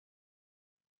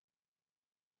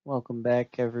Welcome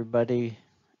back, everybody.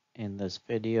 In this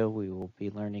video, we will be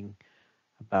learning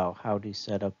about how to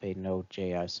set up a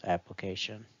Node.js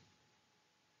application.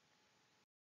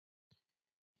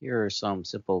 Here are some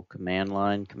simple command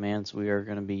line commands we are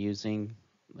going to be using.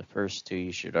 The first two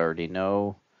you should already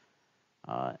know,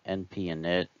 np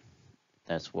init.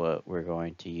 That's what we're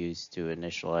going to use to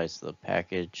initialize the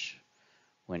package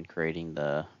when creating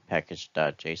the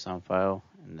package.json file.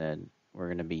 And then we're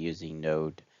going to be using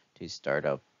Node to start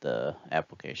up the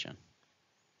application.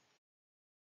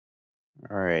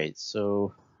 All right,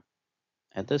 so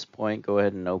at this point, go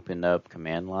ahead and open up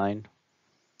command line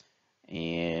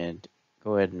and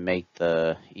go ahead and make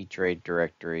the etrade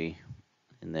directory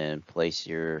and then place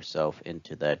yourself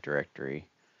into that directory.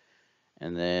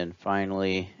 And then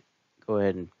finally, go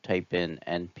ahead and type in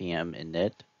npm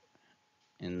init.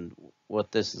 And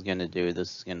what this is going to do,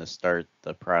 this is going to start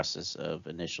the process of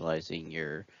initializing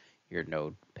your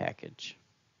node package.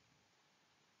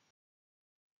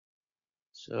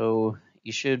 So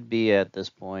you should be at this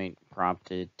point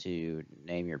prompted to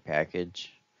name your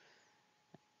package.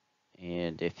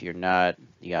 And if you're not,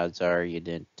 the odds are you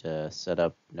didn't set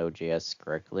up Node.js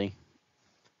correctly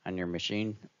on your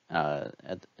machine.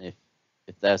 If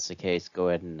that's the case, go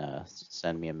ahead and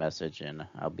send me a message and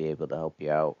I'll be able to help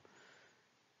you out.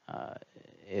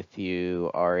 If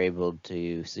you are able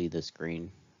to see the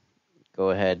screen, go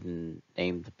ahead and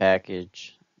name the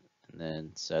package and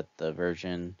then set the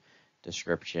version,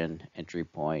 description, entry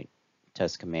point,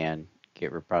 test command,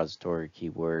 get repository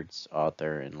keywords,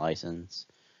 author, and license.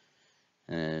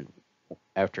 And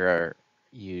after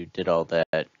you did all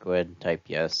that, go ahead and type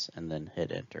yes and then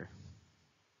hit enter.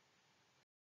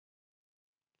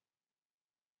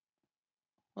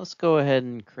 Let's go ahead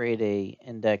and create a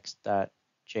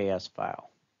index.js file.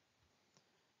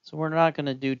 So we're not going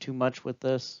to do too much with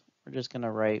this. We're just going to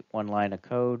write one line of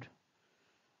code.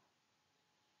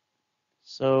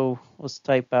 So let's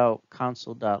type out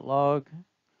console.log.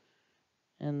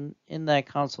 And in that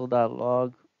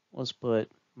console.log, let's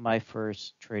put my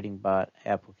first trading bot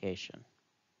application.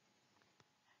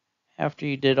 After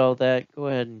you did all that, go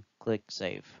ahead and click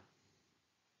save.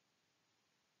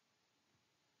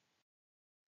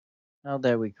 Now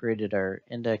that we created our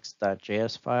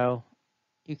index.js file,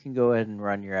 you can go ahead and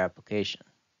run your application.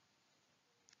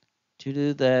 To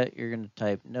do that, you're going to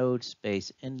type node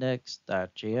space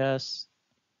index.js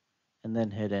and then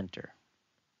hit enter.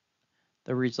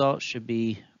 The result should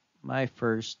be my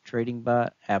first trading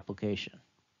bot application.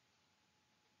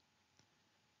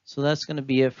 So that's going to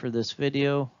be it for this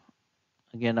video.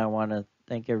 Again, I want to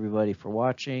thank everybody for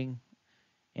watching,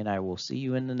 and I will see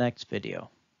you in the next video.